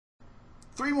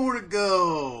3 more to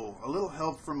go. A little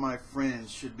help from my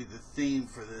friends should be the theme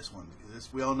for this one,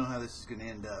 because we all know how this is going to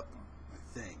end up, I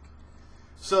think.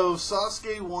 So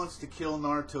Sasuke wants to kill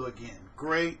Naruto again.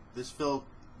 Great.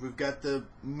 We've got the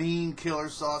mean killer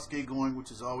Sasuke going,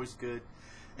 which is always good.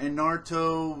 And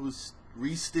Naruto was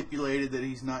re-stipulated that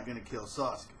he's not going to kill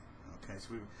Sasuke. Okay,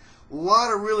 so a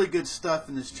lot of really good stuff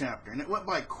in this chapter, and it went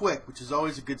by quick, which is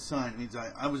always a good sign. It means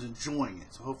I was enjoying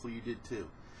it, so hopefully you did too.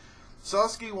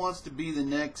 Sasuke wants to be the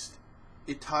next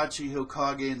Itachi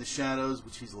Hokage in the shadows,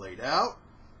 which he's laid out.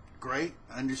 Great.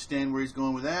 I understand where he's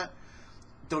going with that.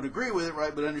 Don't agree with it,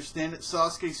 right, but understand it.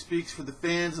 Sasuke speaks for the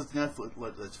fans.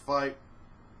 Let's fight.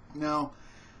 Now,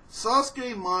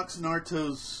 Sasuke mocks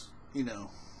Naruto's,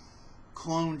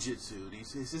 clone jutsu. He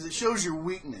says it shows your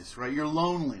weakness, right, your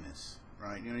loneliness,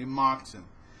 right? He mocks him.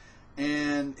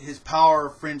 And his power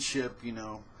of friendship,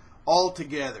 all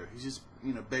together. He's just,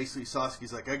 basically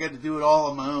Sasuke's like, I got to do it all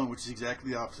on my own, which is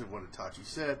exactly the opposite of what Itachi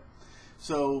said.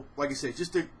 So, like I say,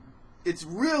 it's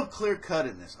real clear cut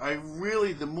in this.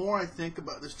 The more I think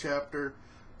about this chapter,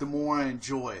 the more I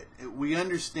enjoy it. We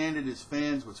understand it as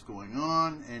fans what's going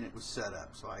on, and it was set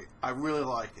up. So I really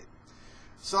like it.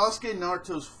 Sasuke and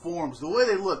Naruto's forms, the way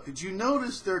they look, did you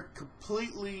notice they're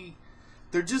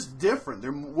just different.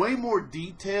 They're way more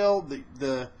detailed.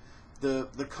 The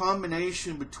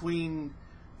combination between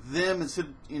them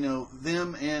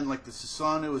them and like the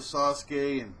Susanoo with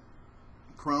Sasuke and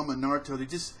Kurama and Naruto,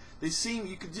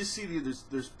 you could just see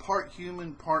there's part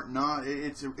human, part not.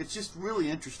 It's just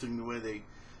really interesting the way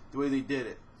they did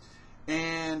it.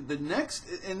 And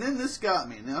then this got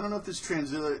me. Now I don't know if this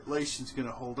translation's going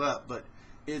to hold up, but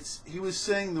he was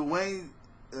saying the way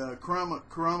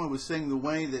Kurama was saying the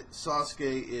way that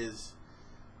Sasuke is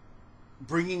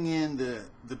bringing in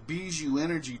the Bijou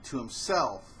energy to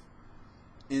himself,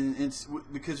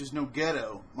 because there's no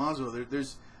Geto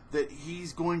Mazo. That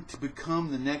he's going to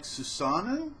become the next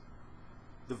Susanoo,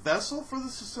 the vessel for the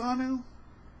Susanoo.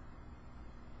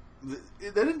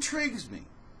 That intrigues me.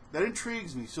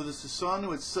 So the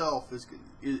Susanoo itself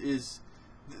is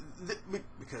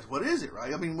because what is it,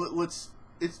 right? I mean,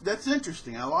 that's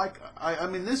interesting. I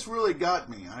mean, this really got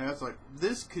me. I was like,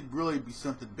 this could really be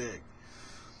something big.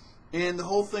 And the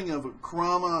whole thing of a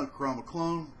Kurama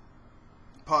clone,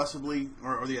 possibly,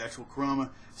 or the actual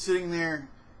Kurama, sitting there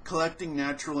collecting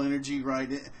natural energy, right?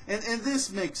 And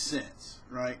this makes sense,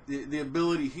 right? The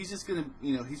ability, he's just going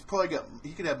to,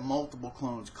 he could have multiple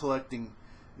clones collecting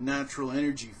natural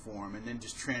energy for him and then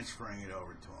just transferring it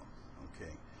over to him,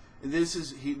 okay? And this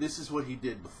is what he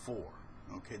did before,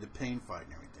 okay? The pain fight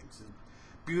and everything. So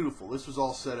beautiful. This was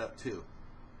all set up too.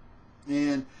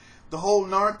 And the whole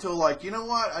Naruto, like, you know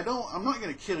what? I'm not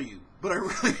going to kill you, but I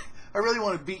really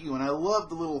want to beat you. And I love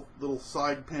the little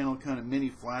side panel kind of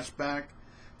mini flashback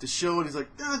to show it. He's like,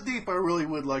 deep, I really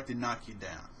would like to knock you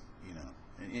down,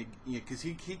 because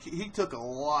he took a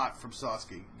lot from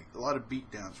Sasuke, a lot of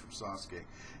beatdowns from Sasuke.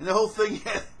 And the whole thing, he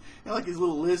had, like his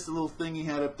little list, the little thing he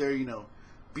had up there,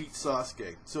 beat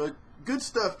Sasuke. So good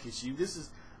stuff, Kishi.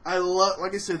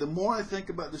 Like I said, the more I think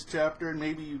about this chapter, and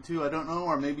maybe you too, I don't know,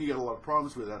 or maybe you got a lot of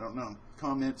problems with it, I don't know.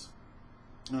 Comments,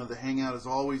 the hangout as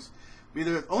always. Be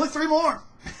there. Only 3 more.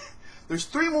 There's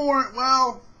 3 more.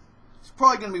 Well, it's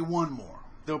probably going to be 1 more.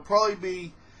 There'll probably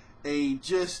be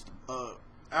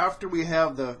after we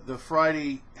have the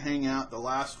Friday hangout, the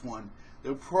last one,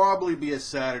 there'll probably be a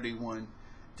Saturday one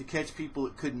to catch people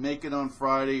that couldn't make it on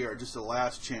Friday, or just a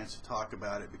last chance to talk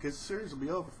about it, because the series will be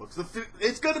over, folks.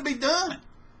 It's going to be done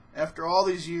after all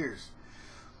these years.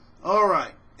 All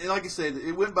right. And like I said,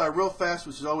 it went by real fast,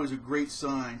 which is always a great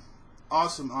sign.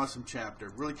 Awesome, awesome chapter.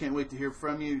 Really can't wait to hear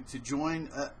from you, to join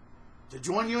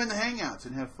you in the hangouts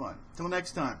and have fun. Till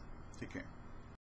next time, take care.